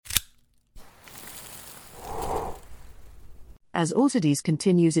As Autod's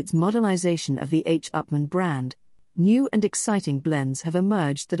continues its modernization of the H. Upmann brand, new and exciting blends have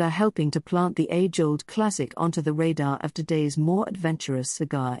emerged that are helping to plant the age-old classic onto the radar of today's more adventurous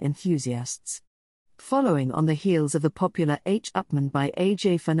cigar enthusiasts. Following on the heels of the popular H. Upmann by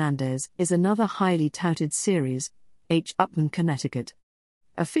A.J. Fernandez is another highly touted series, H. Upmann Connecticut.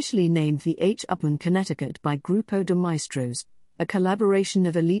 Officially named the H. Upmann Connecticut by Grupo de Maestros, a collaboration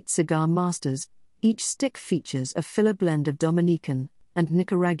of elite cigar masters, each stick features a filler blend of Dominican and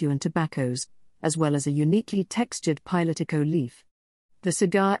Nicaraguan tobaccos, as well as a uniquely textured pilotico leaf. The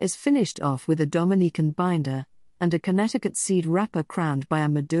cigar is finished off with a Dominican binder and a Connecticut seed wrapper crowned by a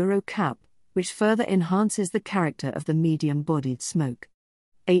Maduro cap, which further enhances the character of the medium-bodied smoke.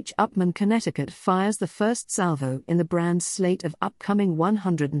 H. Upmann Connecticut fires the first salvo in the brand's slate of upcoming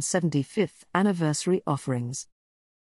 175th anniversary offerings.